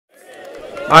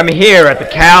I'm here at the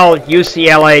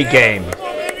Cal-UCLA game,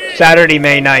 Saturday,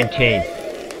 May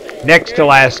 19th, next to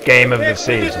last game of the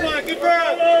season.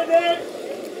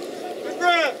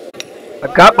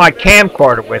 I've got my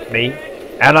camcorder with me,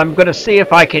 and I'm going to see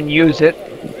if I can use it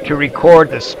to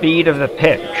record the speed of the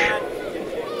pitch.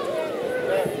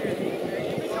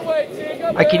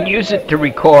 I can use it to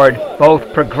record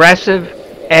both progressive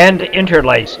and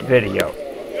interlaced video.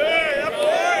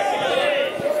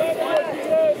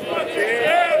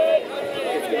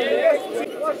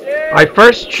 I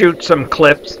first shoot some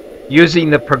clips using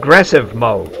the progressive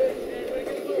mode.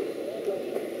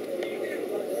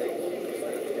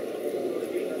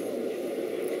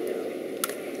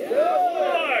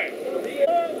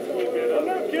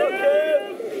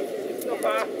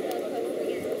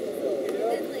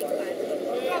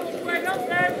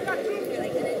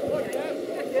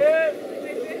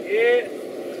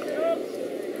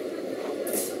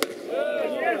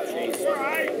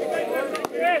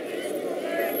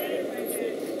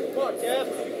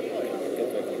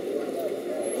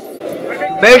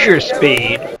 Measure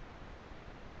speed,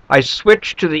 I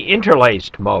switch to the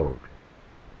interlaced mode.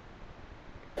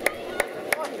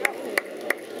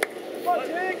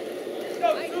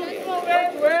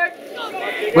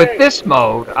 With this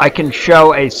mode, I can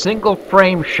show a single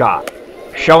frame shot,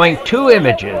 showing two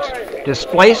images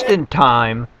displaced in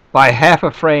time by half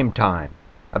a frame time,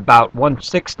 about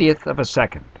 1/60th of a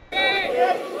second.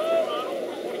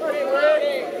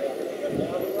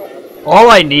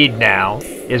 All I need now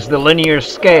is the linear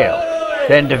scale,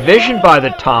 then division by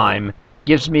the time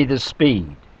gives me the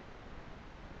speed.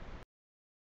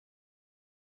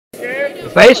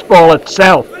 The baseball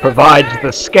itself provides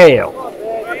the scale.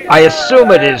 I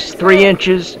assume it is 3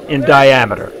 inches in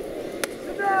diameter.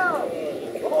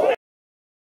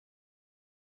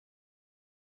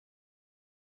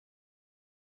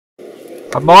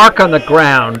 A mark on the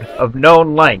ground of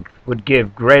known length would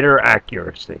give greater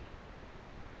accuracy.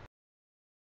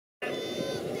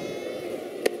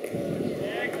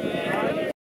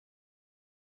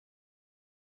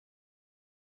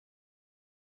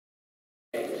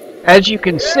 As you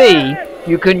can see,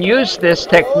 you can use this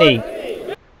technique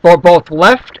for both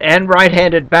left and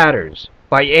right-handed batters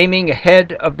by aiming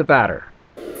ahead of the batter.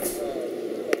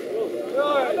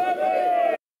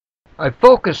 I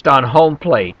focused on home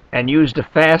plate and used a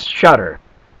fast shutter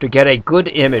to get a good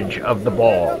image of the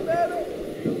ball.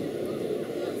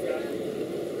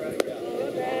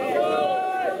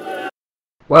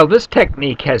 While this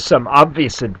technique has some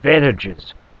obvious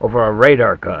advantages over a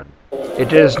radar gun, it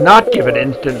does not give an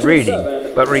instant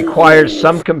reading, but requires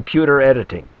some computer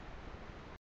editing.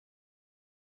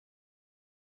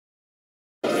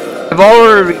 I've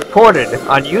already reported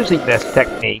on using this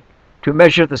technique to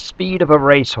measure the speed of a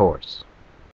racehorse.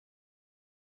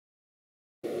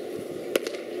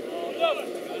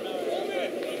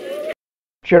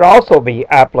 Should also be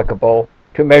applicable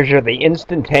to measure the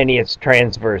instantaneous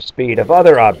transverse speed of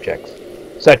other objects,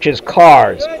 such as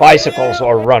cars, bicycles,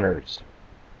 or runners.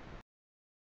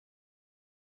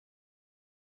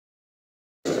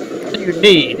 What you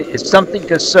need is something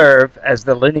to serve as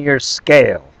the linear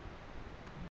scale.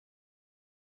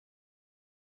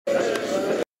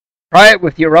 Try it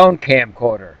with your own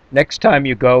camcorder next time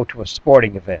you go to a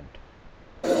sporting event.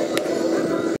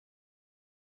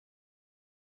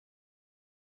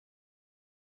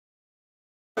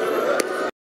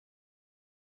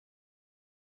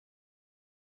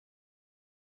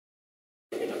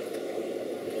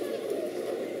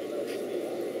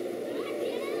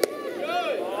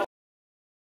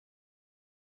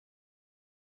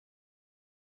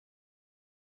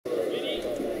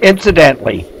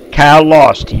 Incidentally, Cal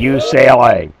lost to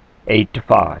UCLA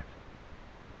 8-5.